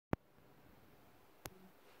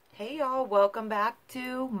Hey y'all, welcome back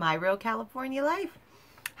to My Real California Life.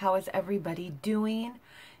 How is everybody doing?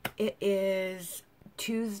 It is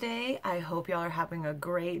Tuesday. I hope y'all are having a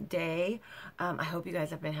great day. I hope you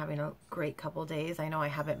guys have been having a great couple days. I know I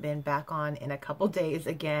haven't been back on in a couple days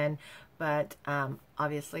again, but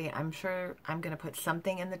obviously I'm sure I'm going to put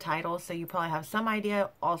something in the title, so you probably have some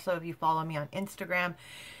idea. Also, if you follow me on Instagram,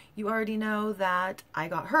 you already know that I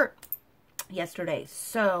got hurt yesterday.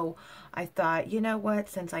 So I thought, you know what,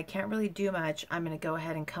 since I can't really do much, I'm going to go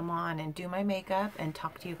ahead and come on and do my makeup and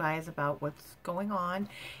talk to you guys about what's going on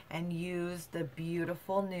and use the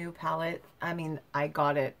beautiful new palette. I mean, I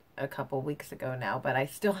got it a couple weeks ago now, but I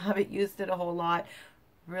still haven't used it a whole lot,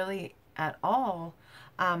 really at all.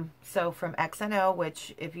 So from XNO,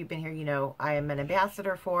 which if you've been here, you know I am an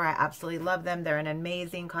ambassador for. I absolutely love them. They're an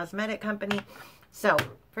amazing cosmetic company. So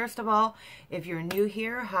first of all, if you're new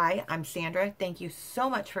here, hi, I'm Sandra. Thank you so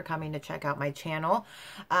much for coming to check out my channel.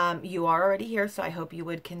 You are already here, so I hope you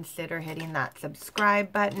would consider hitting that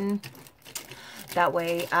subscribe button. That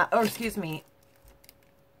way, or excuse me.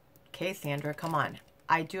 Okay, Sandra, come on.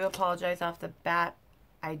 I do apologize off the bat.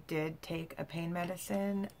 I did take a pain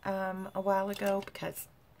medicine a while ago because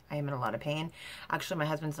I am in a lot of pain. Actually, my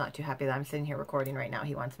husband's not too happy that I'm sitting here recording right now.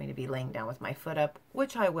 He wants me to be laying down with my foot up,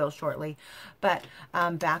 which I will shortly. But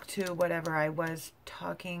back to whatever I was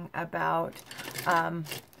talking about.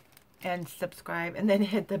 And subscribe and then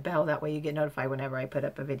hit the bell. That way you get notified whenever I put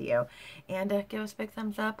up a video. And give us a big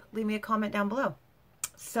thumbs up. Leave me a comment down below.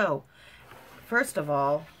 So, first of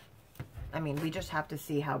all, I mean, we just have to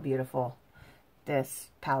see how beautiful this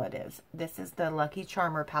palette is. This is the Lucky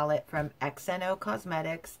Charmer palette from XNO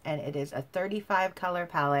Cosmetics, and it is a 35 color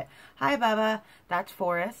palette. Hi, Bubba. That's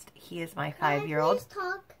Forrest. He is my 5-year-old. Please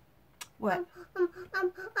talk. What?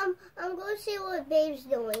 I'm going to see what Babe's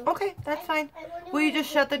doing. Okay, that's fine. Will you just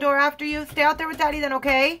shut the door after you? Stay out there with Daddy then,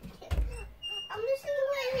 okay? I'm just going to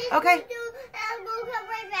wait. Okay. And I'm going to come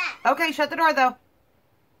right back. Okay, shut the door though.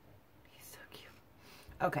 He's so cute.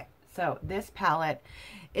 Okay, so this palette,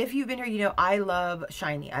 if you've been here, you know I love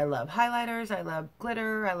shiny. I love highlighters. I love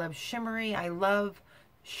glitter. I love shimmery. I love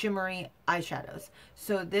shimmery eyeshadows.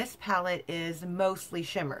 So this palette is mostly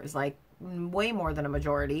shimmers, like way more than a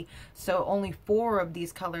majority. So only 4 of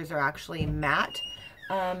these colors are actually matte.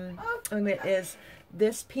 And it is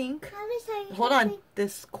this pink. Hold on.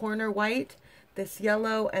 This corner white, this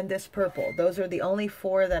yellow, and this purple. Those are the only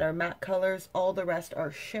 4 that are matte colors. All the rest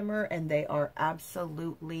are shimmer, and they are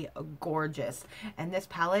absolutely gorgeous. And this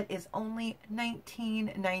palette is only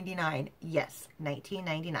 $19.99. Yes,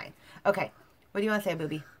 $19.99. Okay, what do you want to say,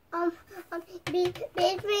 Booby? Babe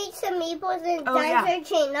made some meatballs and dinosaur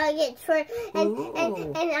chicken nuggets and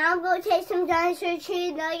I'm going to take some dinosaur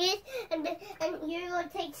chicken nuggets and you're going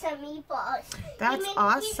to take some meatballs. That's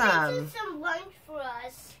awesome. He made some lunch for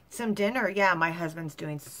us. Some dinner. Yeah, my husband's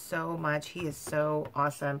doing so much. He is so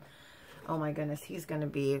awesome. Oh my goodness, he's going to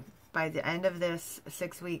be, by the end of this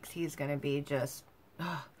 6 weeks, he's going to be just,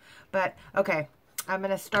 but okay. I'm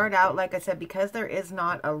going to start out, like I said, because there is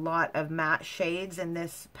not a lot of matte shades in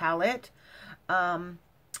this palette. I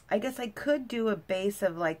guess I could do a base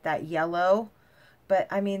of like that yellow, but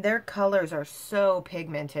I mean, their colors are so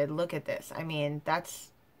pigmented. Look at this. I mean,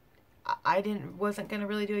 that's, wasn't going to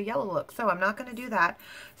really do a yellow look, so I'm not going to do that.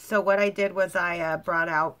 So what I did was I brought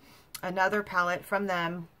out another palette from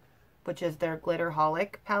them, which is their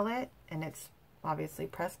Glitterholic palette, and it's obviously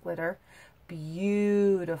pressed glitter.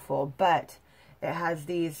 Beautiful, but it has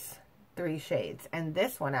these 3 shades. And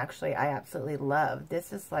this one, actually, I absolutely love.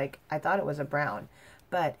 This is like, I thought it was a brown,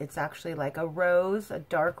 but it's actually like a rose, a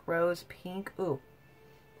dark rose pink. Ooh.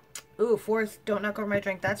 Ooh, Forrest, don't knock over my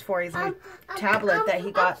drink. That's Forrest's new tablet that he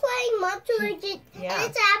got. I'm playing Monster Legend, yeah. And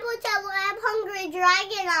it's Apple tablet. I have Hungry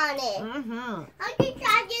Dragon on it. Mm-hmm. Hungry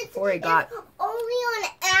Dragon is only on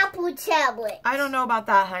Apple tablet. I don't know about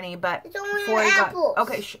that, honey, but it's only on Apple.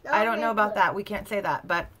 Okay, I don't know about that. We can't say that,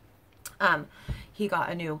 but he got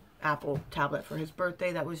a new Apple tablet for his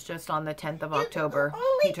birthday. That was just on the 10th of October.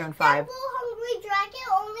 He turned 5. Hungry Dragon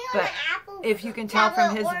only on but Apple if you can tell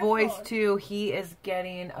from his voice too, he is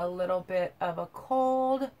getting a little bit of a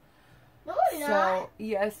cold. No, I'm so not.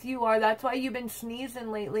 yes, you are. That's why you've been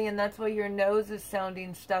sneezing lately, and that's why your nose is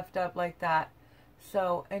sounding stuffed up like that.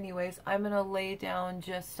 So anyways, I'm gonna lay down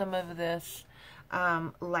just some of this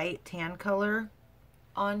light tan color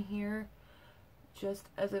on here, just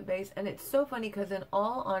as a base. And it's so funny because in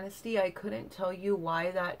all honesty, I couldn't tell you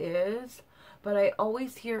why that is, but I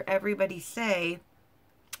always hear everybody say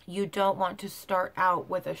you don't want to start out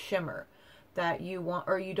with a shimmer, that you want,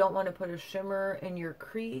 or you don't want to put a shimmer in your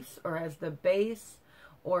crease or as the base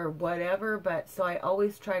or whatever, but so I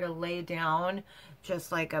always try to lay down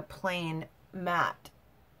just like a plain mat.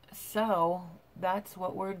 So that's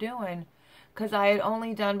what we're doing, because I had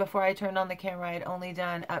only done, before I turned on the camera, I had only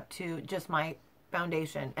done up to just my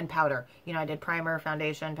foundation and powder. You know, I did primer,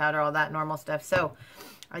 foundation, powder, all that normal stuff. So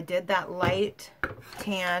I did that light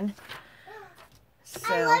tan.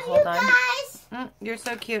 So I love hold you on. guys. You're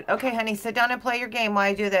so cute. Okay, honey, sit down and play your game while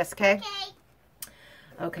I do this, okay? Okay.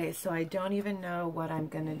 Okay, so I don't even know what I'm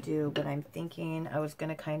going to do, but I'm thinking I was going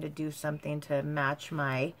to kind of do something to match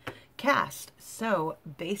my cast. So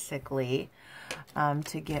basically,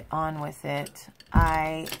 to get on with it,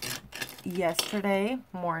 yesterday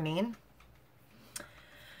morning,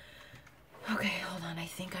 okay, hold on, I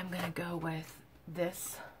think I'm going to go with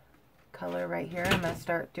this color right here. I'm going to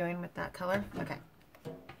start doing with that color. Okay,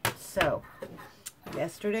 so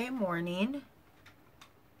yesterday morning,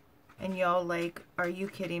 and y'all, like, are you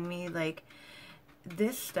kidding me? Like,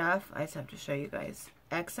 this stuff, I just have to show you guys.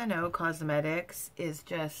 XNO Cosmetics is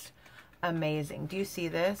just amazing. Do you see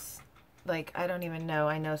this? Like, I don't even know.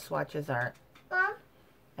 I know swatches aren't. Mom?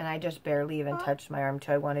 And I just barely even touched my arm,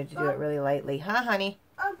 so I wanted to do it really lightly. Huh, honey?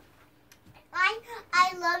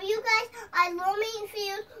 I love you guys. I love making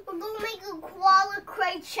videos. We're going to make a koala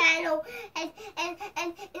crate channel. And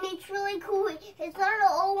it's really cool. It's not an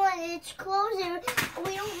old one. It's closing.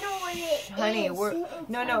 We don't know what it Honey, is.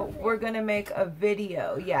 we're going to make a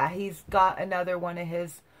video. Yeah, he's got another one of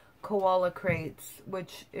his koala crates,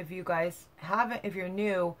 which if you guys haven't, if you're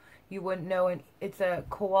new, you wouldn't know. And it's a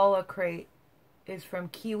koala crate. Is from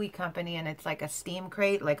Kiwi Company, and it's like a STEAM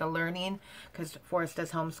crate, like a learning, because Forrest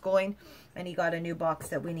does homeschooling, and he got a new box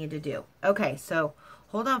that we need to do. Okay, so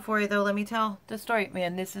hold on for you though. Let me tell the story.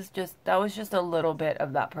 Man, that was just a little bit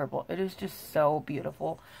of that purple. It is just so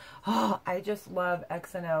beautiful. Oh, I just love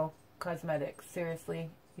XNO Cosmetics. Seriously,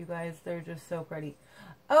 you guys, they're just so pretty.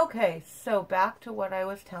 Okay, so back to what I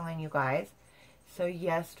was telling you guys. So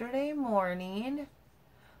yesterday morning,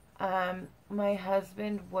 my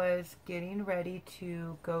husband was getting ready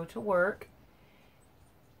to go to work,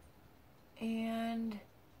 and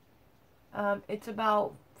it's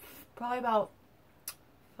probably about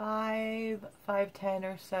 5:10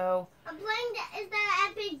 or so. I'm playing is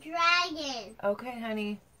that Epic Dragon. Okay,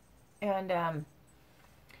 honey.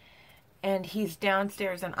 And he's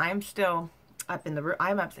downstairs, and I'm still up in the room.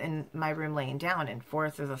 I'm up in my room laying down, and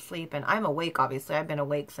Forrest is asleep, and I'm awake. Obviously, I've been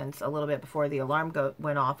awake since a little bit before the alarm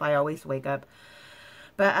went off. I always wake up,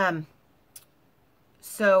 but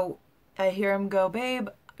so I hear him go, "Babe,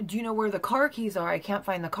 do you know where the car keys are? I can't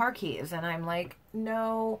find the car keys." And I'm like,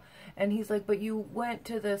 "No." And he's like, "But you went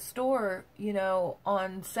to the store, you know,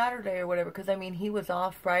 on Saturday or whatever," because I mean, he was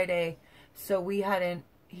off Friday, so he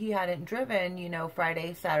hadn't driven, you know,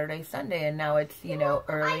 Friday, Saturday, Sunday, and now it's, you know,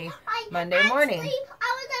 early Monday morning. I was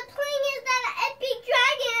playing as that Epic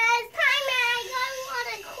Dragon at this time, and I got a lot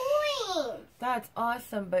of coins. That's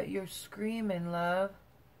awesome, but you're screaming, love.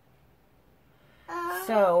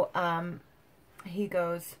 So, he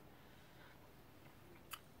goes,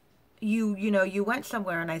 you know, you went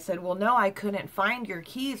somewhere, and I said, well, no, I couldn't find your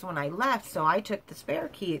keys when I left, so I took the spare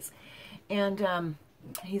keys. And,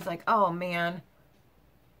 he's like, oh, man,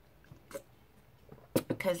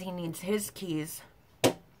 because he needs his keys,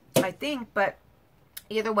 I think, but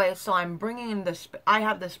either way, so I'm bringing I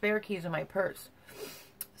have the spare keys in my purse.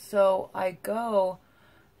 So I go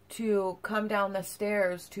to come down the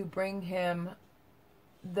stairs to bring him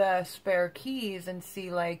the spare keys and see,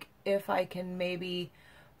 like, if I can maybe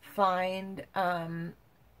find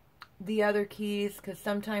the other keys, because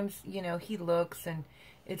sometimes, you know, he looks and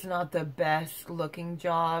it's not the best looking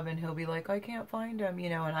job, and he'll be like, I can't find them, you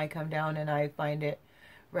know, and I come down and I find it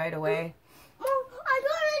right away. Oh, I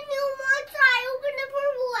got a new monster. I opened the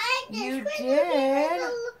purple egg. You did?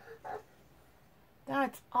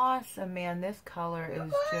 That's awesome, man. This color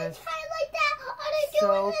is just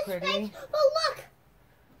so pretty. But look.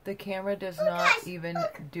 The camera does not even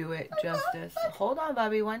do it justice. Hold on,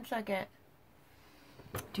 Bobby, 1 second.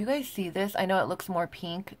 Do you guys see this? I know it looks more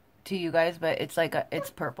pink to you guys, but it's like it's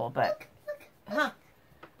purple, but huh.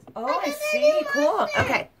 Oh, I see. Cool.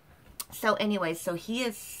 Okay. So anyways, so he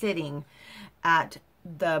is sitting at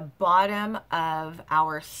the bottom of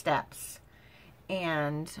our steps,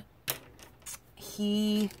 and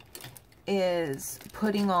he is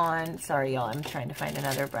putting on, sorry y'all, I'm trying to find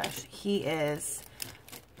another brush. He is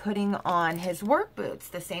putting on his work boots,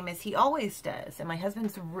 the same as he always does. And my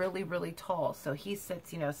husband's really, really tall, so he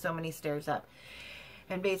sits, you know, so many stairs up.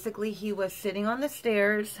 And basically he was sitting on the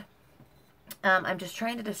stairs. I'm just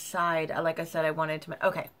trying to decide, like I said, I wanted to,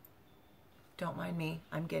 okay. Don't mind me,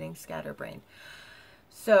 I'm getting scatterbrained.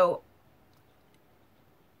 So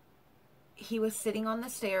he was sitting on the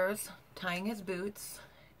stairs tying his boots,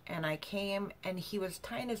 and I came and he was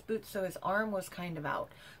tying his boots so his arm was kind of out.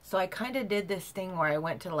 So I kind of did this thing where I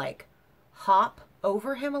went to like hop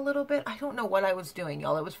over him a little bit. I don't know what I was doing,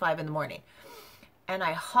 y'all. It was 5 in the morning. And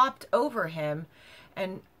I hopped over him,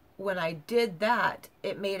 and when I did that,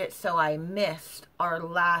 it made it so I missed our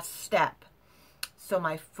last step. So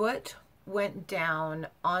my foot went down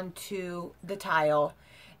onto the tile,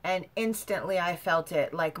 and instantly I felt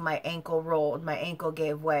it, like my ankle rolled, my ankle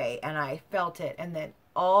gave way, and I felt it. And then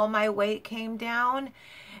all my weight came down,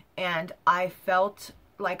 and I felt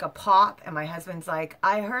like a pop, and my husband's like,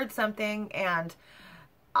 I heard something, and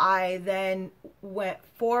I then went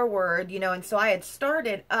forward, you know, and so I had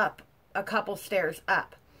started up a couple stairs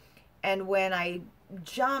up, and when I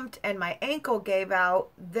jumped and my ankle gave out,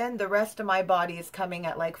 then the rest of my body is coming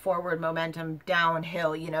at like forward momentum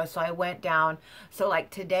downhill, you know, so I went down. So like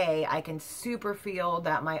today I can super feel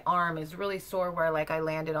that my arm is really sore where like I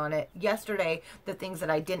landed on it. Yesterday, the things that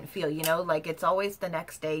I didn't feel, you know, like it's always the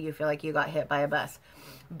next day you feel like you got hit by a bus.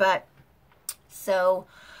 But so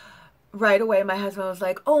right away my husband was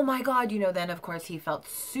like, oh my God, you know, then of course he felt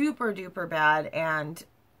super duper bad, and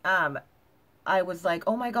I was like,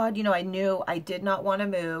 oh my God, you know, I knew I did not want to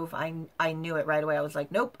move. I knew it right away. I was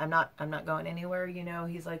like, nope, I'm not going anywhere. You know,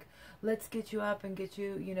 he's like, let's get you up and get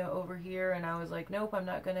you, you know, over here. And I was like, nope, I'm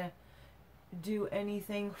not going to do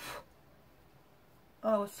anything.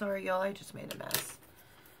 Oh, sorry, y'all. I just made a mess.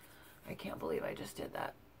 I can't believe I just did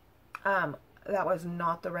that. That was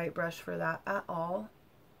not the right brush for that at all.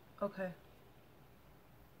 Okay.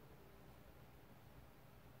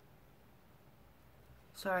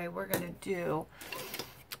 Sorry, we're going to do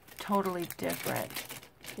totally different.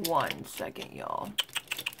 1 second, y'all.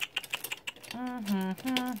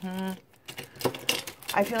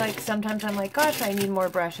 I feel like sometimes I'm like, gosh, I need more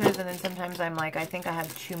brushes. And then sometimes I'm like, I think I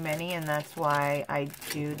have too many, and that's why I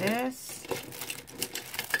do this.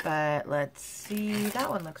 But let's see. That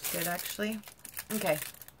one looks good, actually. Okay.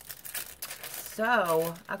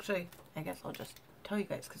 So, actually, I guess I'll just tell you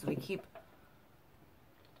guys because we keep...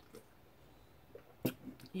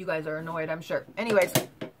 You guys are annoyed, I'm sure. Anyways,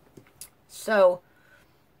 so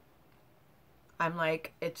I'm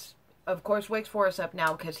like, it's, of course, wakes Forrest up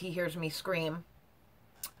now because he hears me scream.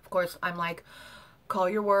 Of course, I'm like, call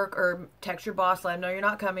your work or text your boss, let him know you're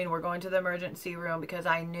not coming. We're going to the emergency room because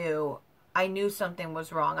I knew something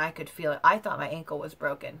was wrong. I could feel it. I thought my ankle was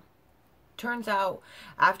broken. Turns out,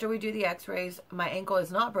 after we do the x-rays, my ankle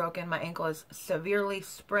is not broken. My ankle is severely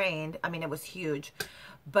sprained. I mean, it was huge.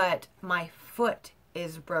 But my foot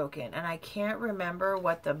is broken, and I can't remember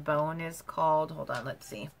what the bone is called. Hold on, let's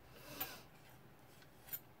see.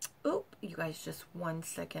 Oop, you guys, just 1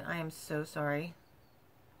 second. I am so sorry.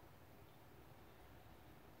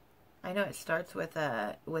 I know it starts with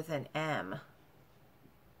an M.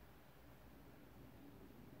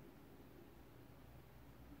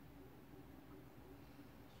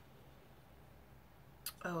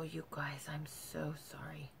 Oh, you guys, I'm so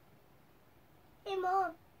sorry. Hey,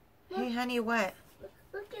 Mom. Hey, honey, what?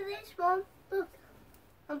 Look at this, Mom. Look.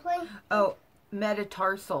 I'm playing. Oh,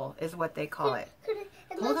 metatarsal is what they call it.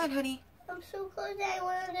 Hold on, honey. I'm so close that I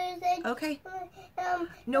want to say. Okay.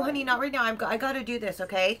 No, honey, not right now. I got to do this,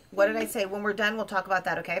 okay? What did I say? When we're done, we'll talk about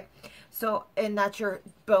that, okay? So, and that's your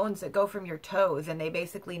bones that go from your toes, and they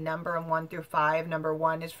basically number them 1 through 5. Number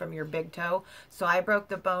 1 is from your big toe. So I broke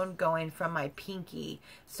the bone going from my pinky,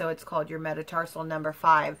 so it's called your metatarsal number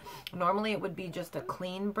 5. Normally it would be just a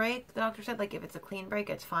clean break, the doctor said. Like, if it's a clean break,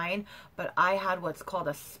 it's fine. But I had what's called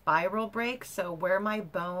a spiral break. So where my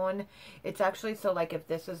bone, it's actually, so like if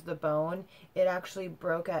this is the bone, it actually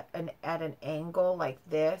broke at an angle like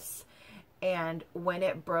this. And when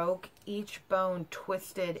it broke, each bone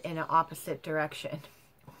twisted in an opposite direction.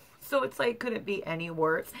 So it's like, could it be any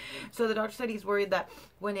worse? So the doctor said he's worried that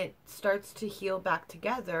when it starts to heal back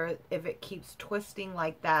together, if it keeps twisting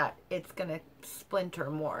like that, it's going to splinter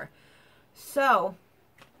more. So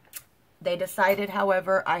they decided,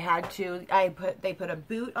 however, they put a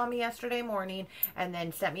boot on me yesterday morning and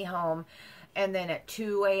then sent me home. And then at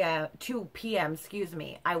 2 p.m., excuse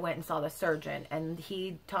me, I went and saw the surgeon, and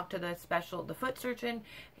he talked to the foot surgeon.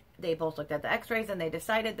 They both looked at the x-rays, and they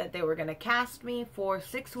decided that they were going to cast me for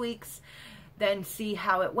 6 weeks, then see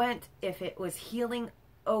how it went. If it was healing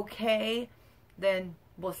okay, then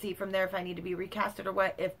we'll see from there if I need to be recasted or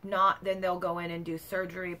what. If not, then they'll go in and do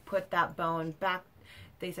surgery, put that bone back.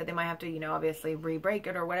 They said they might have to, you know, obviously re-break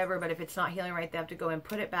it or whatever, but if it's not healing right, they have to go and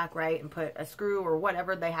put it back right and put a screw or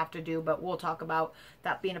whatever they have to do, but we'll talk about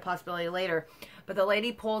that being a possibility later. But the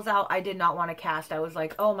lady pulls out, I did not want to cast. I was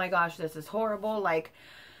like, oh my gosh, this is horrible. Like,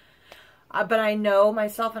 But I know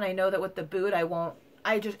myself, and I know that with the boot, it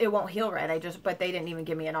won't heal right. But they didn't even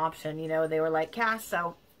give me an option, you know. They were like, cast,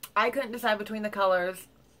 so I couldn't decide between the colors,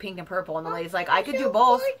 pink and purple, and the lady's like, I could do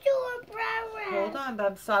both. Hold on,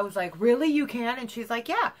 bub. So I was like, really, you can? And she's like,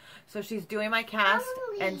 yeah. So she's doing my cast,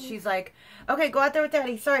 and she's like, okay, go out there with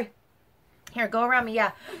Daddy. Sorry. Here, go around me.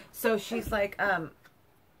 Yeah. So she's like,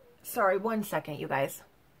 sorry, 1 second, you guys.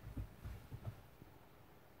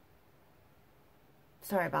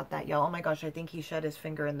 Sorry about that, y'all. Oh my gosh, I think he shut his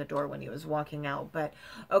finger in the door when he was walking out. But,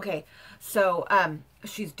 okay. So,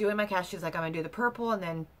 she's doing my cast. She's like, I'm going to do the purple and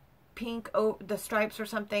then pink, the stripes or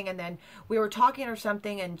something. And then we were talking or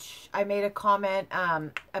something, and I made a comment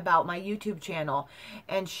about my YouTube channel.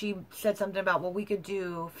 And she said something about, well, we could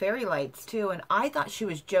do fairy lights too. And I thought she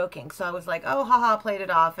was joking. So I was like, oh, haha, played it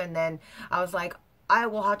off. And then I was like, I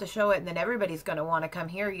will have to show it. And then everybody's going to want to come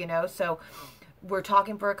here, you know. So we're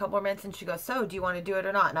talking for a couple of minutes, and she goes, so do you want to do it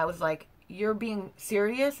or not? And I was like, you're being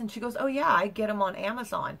serious? And she goes, oh yeah, I get them on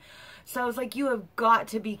Amazon. So I was like, you have got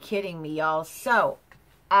to be kidding me, y'all. So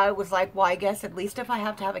I was like, well, I guess at least if I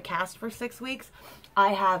have to have a cast for 6 weeks,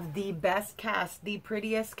 I have the best cast, the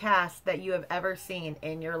prettiest cast that you have ever seen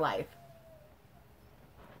in your life.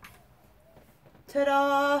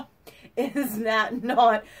 Ta-da! Is that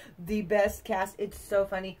not the best cast? It's so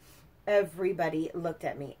funny. Everybody looked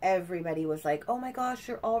at me. Everybody was like, oh my gosh,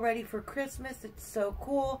 you're all ready for Christmas. It's so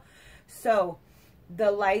cool. So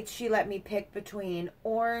the lights, she let me pick between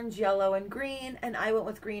orange, yellow, and green. And I went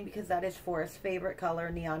with green because that is Forrest's favorite color,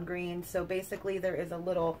 neon green. So basically there is a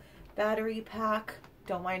little battery pack.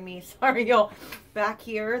 Don't mind me. Sorry, y'all. Back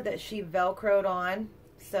here that she Velcroed on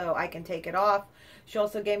so I can take it off. She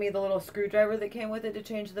also gave me the little screwdriver that came with it to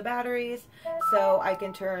change the batteries. So I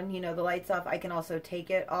can turn, you know, the lights off. I can also take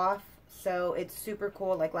it off. So it's super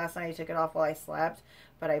cool. Like last night I took it off while I slept,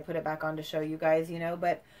 but I put it back on to show you guys, you know.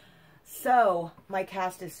 But so my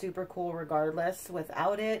cast is super cool regardless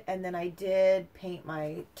without it. And then I did paint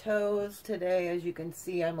my toes today. As you can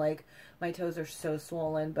see, I'm like, my toes are so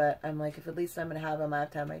swollen, but I'm like, if at least I'm going to have them, I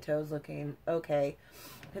have to have my toes looking okay.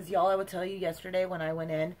 Because y'all, I would tell you yesterday when I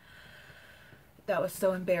went in, that was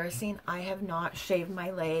so embarrassing. I have not shaved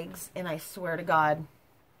my legs, and I swear to God,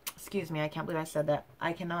 excuse me, I can't believe I said that.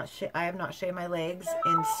 I have not shaved my legs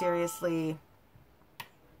in seriously,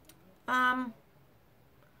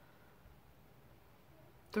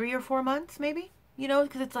 3 or 4 months, maybe, you know,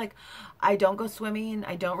 because it's like, I don't go swimming.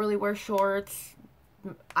 I don't really wear shorts.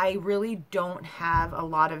 I really don't have a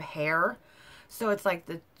lot of hair. So it's like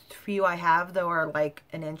the few I have, though, are like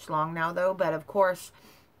an inch long now, though. But of course,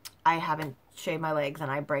 I haven't shaved my legs,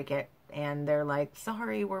 and I break it. And they're like,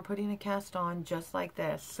 sorry, we're putting a cast on just like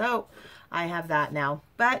this. So I have that now.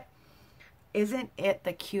 But isn't it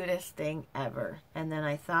the cutest thing ever? And then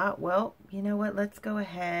I thought, well, you know what? Let's go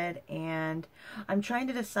ahead, and I'm trying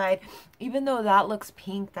to decide, even though that looks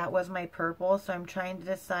pink, that was my purple. So I'm trying to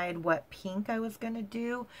decide what pink I was going to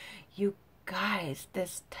do. You guys,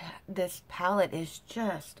 this palette is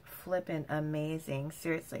just flippin' amazing.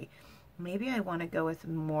 Seriously. Maybe I want to go with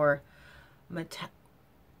more metallic.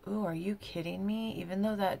 Ooh, are you kidding me? Even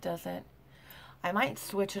though that doesn't, I might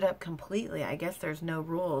switch it up completely. I guess there's no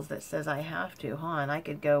rules that says I have to, huh? And I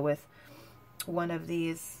could go with one of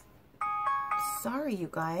these. Sorry, you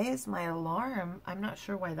guys, my alarm, I'm not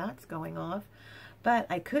sure why that's going off. But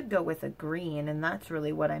I could go with a green, and that's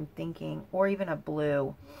really what I'm thinking. Or even a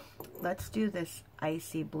blue. Let's do this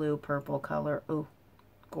icy blue purple color. Ooh,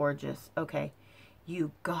 gorgeous. Okay,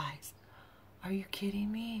 you guys, are you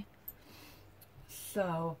kidding me?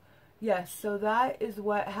 So, yes, so that is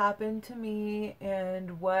what happened to me,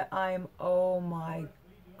 and what I'm, oh my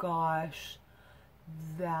gosh,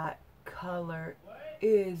 that color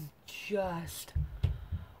is just,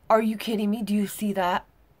 are you kidding me? Do you see that?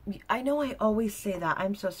 I know I always say that.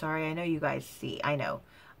 I'm so sorry. I know you guys see. I know.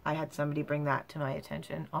 I had somebody bring that to my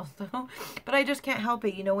attention also. But I just can't help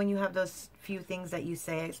it. You know, when you have those few things that you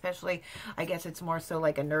say, especially, I guess it's more so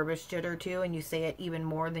like a nervous jitter too, and you say it even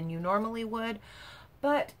more than you normally would.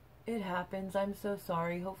 But it happens. I'm so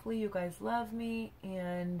sorry. Hopefully you guys love me,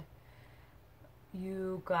 and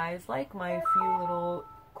you guys like my few little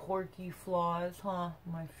quirky flaws, huh?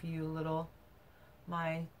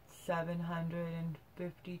 My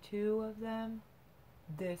 752 of them.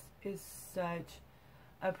 This is such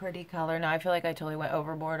a pretty color. Now I feel like I totally went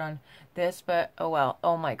overboard on this, but oh well.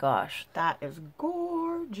 Oh my gosh, that is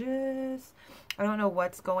gorgeous. I don't know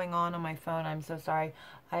what's going on my phone. I'm so sorry.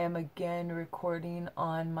 I am again recording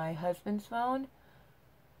on my husband's phone.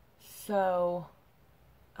 So,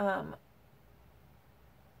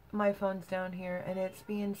 my phone's down here, and it's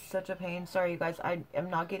being such a pain. Sorry, you guys. I am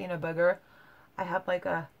not getting a booger. I have like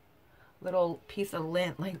a little piece of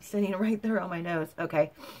lint like sitting right there on my nose.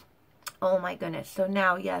 Okay. Oh my goodness. So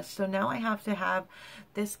now, yes, so now I have to have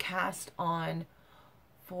this cast on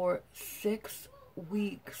for 6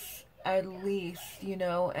 weeks at least, you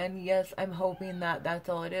know, and yes, I'm hoping that that's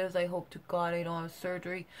all it is. I hope to God I don't have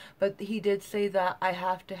surgery, but he did say that I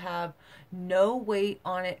have to have no weight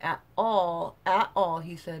on it at all,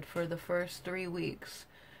 he said, for the first 3 weeks.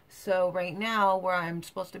 So right now, where I'm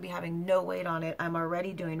supposed to be having no weight on it, I'm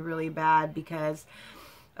already doing really bad because,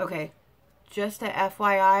 okay, just a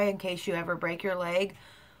FYI, in case you ever break your leg,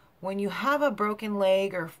 when you have a broken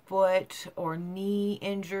leg or foot or knee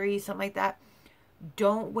injury, something like that,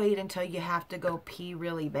 don't wait until you have to go pee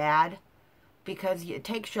really bad, because it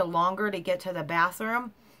takes you longer to get to the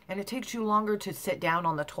bathroom, and it takes you longer to sit down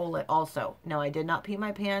on the toilet also. No, I did not pee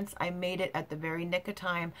my pants. I made it at the very nick of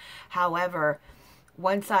time. However,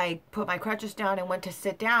 once I put my crutches down and went to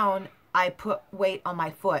sit down, I put weight on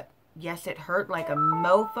my foot. Yes, it hurt like a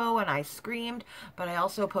mofo and I screamed, but I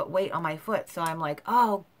also put weight on my foot. So I'm like,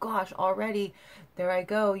 oh gosh, already there I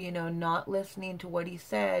go, you know, not listening to what he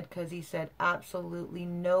said, because he said absolutely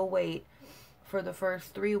no weight for the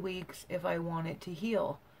first 3 weeks if I want it to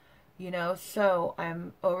heal, you know. So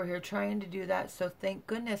I'm over here trying to do that. So thank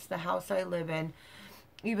goodness the house I live in,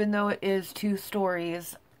 even though it is 2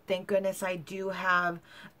 stories, thank goodness I do have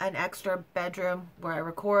an extra bedroom where I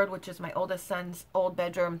record, which is my oldest son's old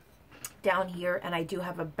bedroom down here, and I do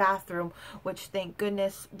have a bathroom, which thank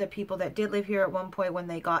goodness the people that did live here at one point when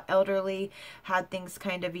they got elderly had things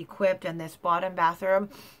kind of equipped, and this bottom bathroom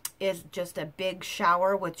is just a big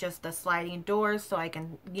shower with just the sliding doors, so I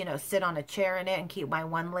can, you know, sit on a chair in it and keep my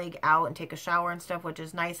one leg out and take a shower and stuff, which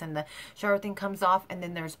is nice. And the shower thing comes off, and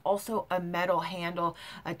then there's also a metal handle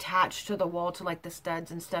attached to the wall to like the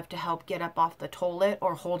studs and stuff to help get up off the toilet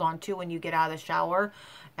or hold on to when you get out of the shower.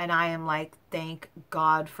 And I am like, thank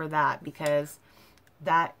God for that, because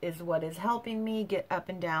that is what is helping me get up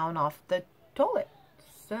and down off the toilet.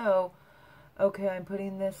 So, okay, I'm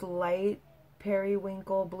putting this light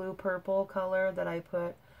periwinkle blue purple color that I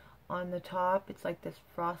put on the top. It's like this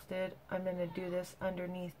frosted. I'm going to do this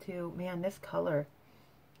underneath too. Man, this color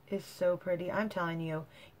is so pretty. I'm telling you,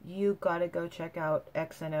 you got to go check out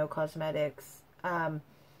XNO Cosmetics.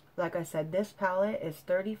 Like I said, this palette is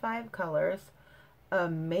 35 colors.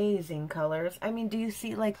 Amazing colors. I mean, do you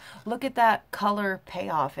see, like, look at that color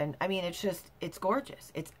payoff, and I mean, it's just, it's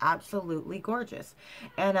gorgeous. It's absolutely gorgeous.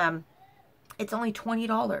 And it's only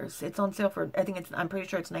 $20. It's on sale for, I think it's, I'm pretty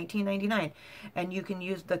sure it's $19.99, and you can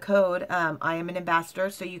use the code, I am an ambassador,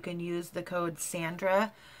 so you can use the code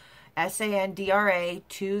Sandra, SANDRA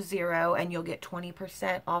 20, and you'll get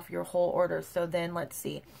 20% off your whole order. So then let's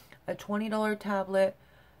see, a $20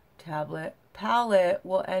 palette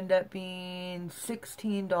will end up being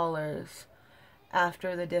 $16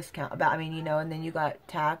 after the discount. But I mean, you know, and then you got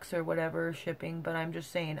tax or whatever shipping, but I'm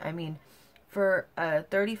just saying, I mean, for a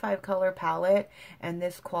 35 color palette and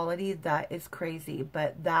this quality, that is crazy.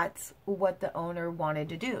 But that's what the owner wanted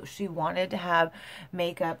to do. She wanted to have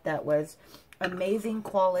makeup that was amazing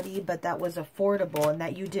quality, but that was affordable, and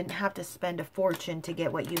that you didn't have to spend a fortune to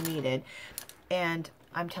get what you needed. And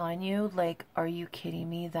I'm telling you, like, are you kidding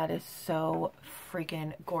me? That is so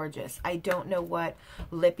freaking gorgeous. I don't know what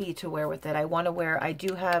lippy to wear with it. I want to wear, I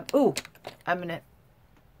do have, ooh, I'm going to,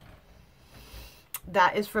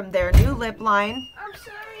 that is from their new lip line. I'm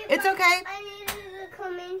sorry. It's okay. I needed to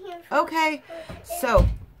come in here. Okay. So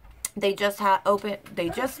they just they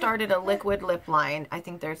just started a liquid lip line. I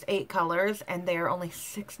think there's 8 colors, and they are only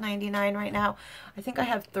 $6.99 right now. I think I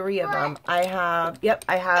have 3 of them. I have, yep,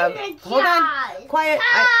 I have, hold on, quiet,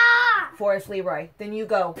 Forrest Leroy, then you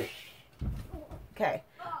go. Okay,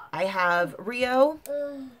 I have Rio,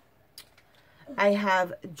 I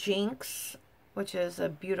have Jinx, which is a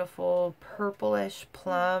beautiful purplish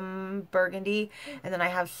plum burgundy, and then I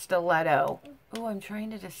have Stiletto. Oh, I'm trying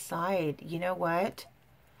to decide, you know what?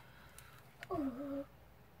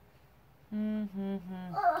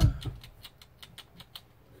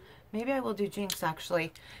 Maybe I will do Jinx,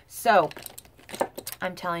 actually. So,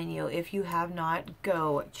 I'm telling you, if you have not,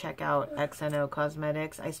 go check out XNO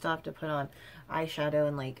Cosmetics. I still have to put on eyeshadow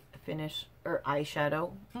and, like, finish, or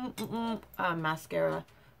eyeshadow, mascara,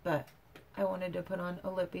 but I wanted to put on a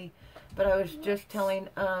lippy. But I was just telling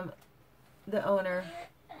the owner,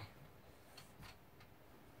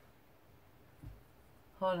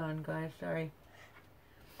 hold on, guys, sorry.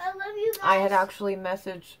 I love you guys. I had actually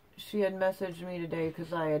she had messaged me today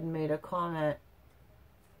because I had made a comment,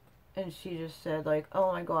 and she just said, like,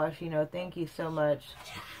 oh my gosh, you know, thank you so much.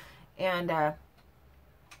 And I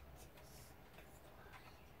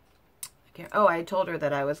told her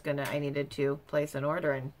that I needed to place an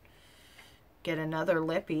order, and get another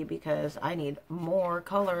lippy because I need more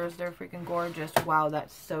colors. They're freaking gorgeous. Wow,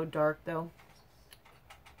 that's so dark though.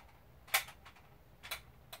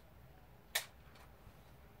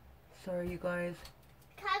 Sorry, you guys.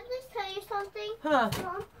 Can I just tell you something? Huh?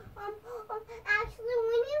 Actually,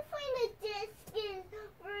 when you find a disc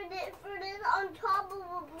for this on top of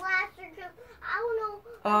a blaster, because I don't know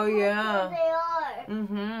Oh, yeah. where they are.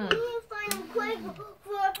 Mm-hmm. We need to find them quick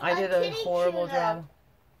for I did a horrible job.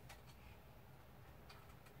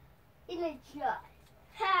 In a jar.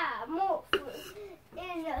 Ha! More food.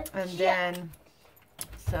 In a And jar. then,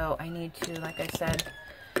 so I need to, like I said,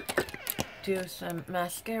 do some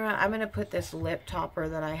mascara. I'm going to put this lip topper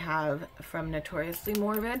that I have from Notoriously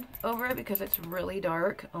Morbid over it because it's really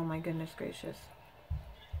dark. Oh my goodness gracious.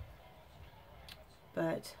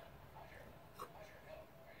 But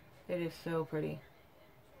it is so pretty.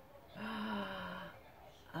 Oh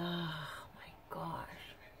my gosh.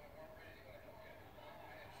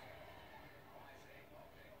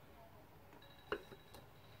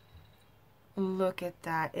 Look at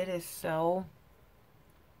that. It is so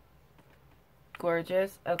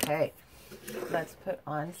gorgeous. Okay, let's put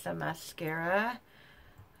on some mascara.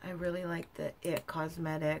 I really like the XNO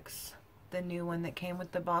Cosmetics, the new one that came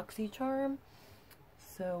with the boxy charm.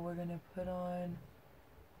 So we're gonna put on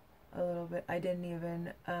a little bit. I didn't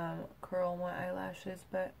even curl my eyelashes,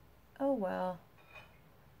 but oh well.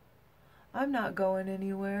 I'm not going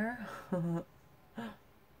anywhere.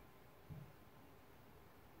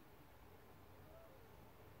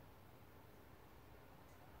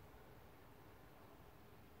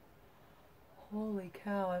 Holy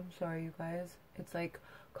cow, I'm sorry you guys. It's like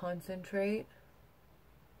concentrate.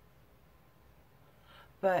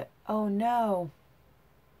 But, oh no.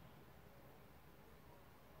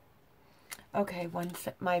 Okay,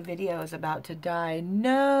 my video is about to die.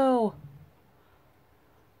 No!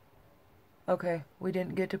 Okay, we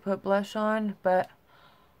didn't get to put blush on, but...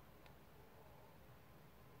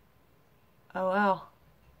 oh well.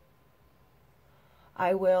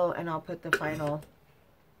 I will, and I'll put the final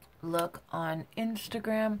look on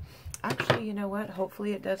Instagram. Actually, you know what?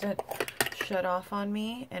 Hopefully it doesn't shut off on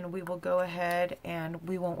me, and we will go ahead and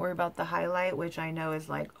we won't worry about the highlight, which I know is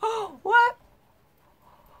like, oh, what?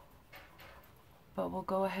 But we'll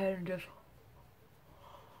go ahead and just,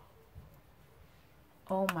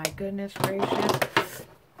 oh my goodness gracious.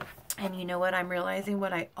 And you know what? I'm realizing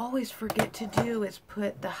what I always forget to do is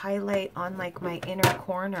put the highlight on like my inner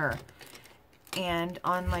corner and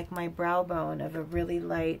on like my brow bone of a really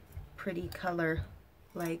light pretty color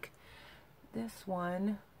like this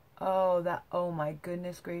one. Oh, that, oh my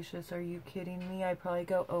goodness gracious, are you kidding me? I probably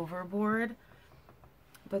go overboard,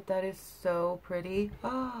 but that is so pretty.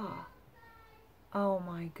 Oh, oh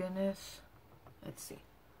my goodness. Let's see.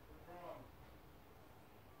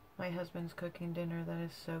 My husband's cooking dinner. That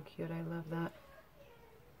is so cute. I love that.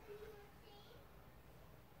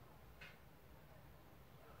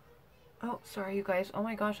 Oh, sorry you guys. Oh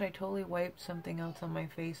my gosh, I totally wiped something else on my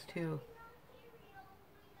face too.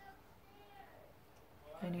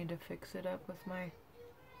 I need to fix it up with my...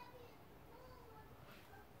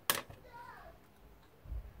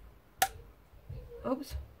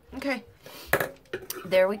 oops. Okay.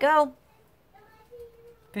 There we go.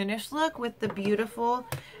 Finished look with the beautiful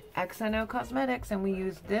XNO Cosmetics. And we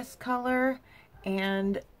used this color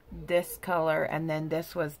and this color, and then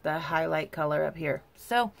this was the highlight color up here.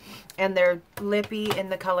 So, and they're lippy in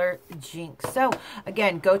the color Jinx. So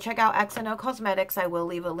again, go check out XNO Cosmetics. I will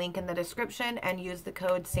leave a link in the description, and use the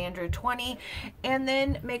code Sandra20, and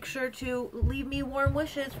then make sure to leave me warm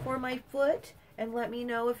wishes for my foot and let me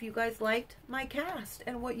know if you guys liked my cast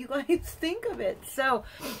and what you guys think of it. So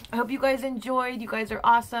I hope you guys enjoyed. You guys are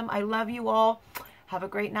awesome. I love you all. Have a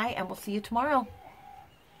great night, and we'll see you tomorrow.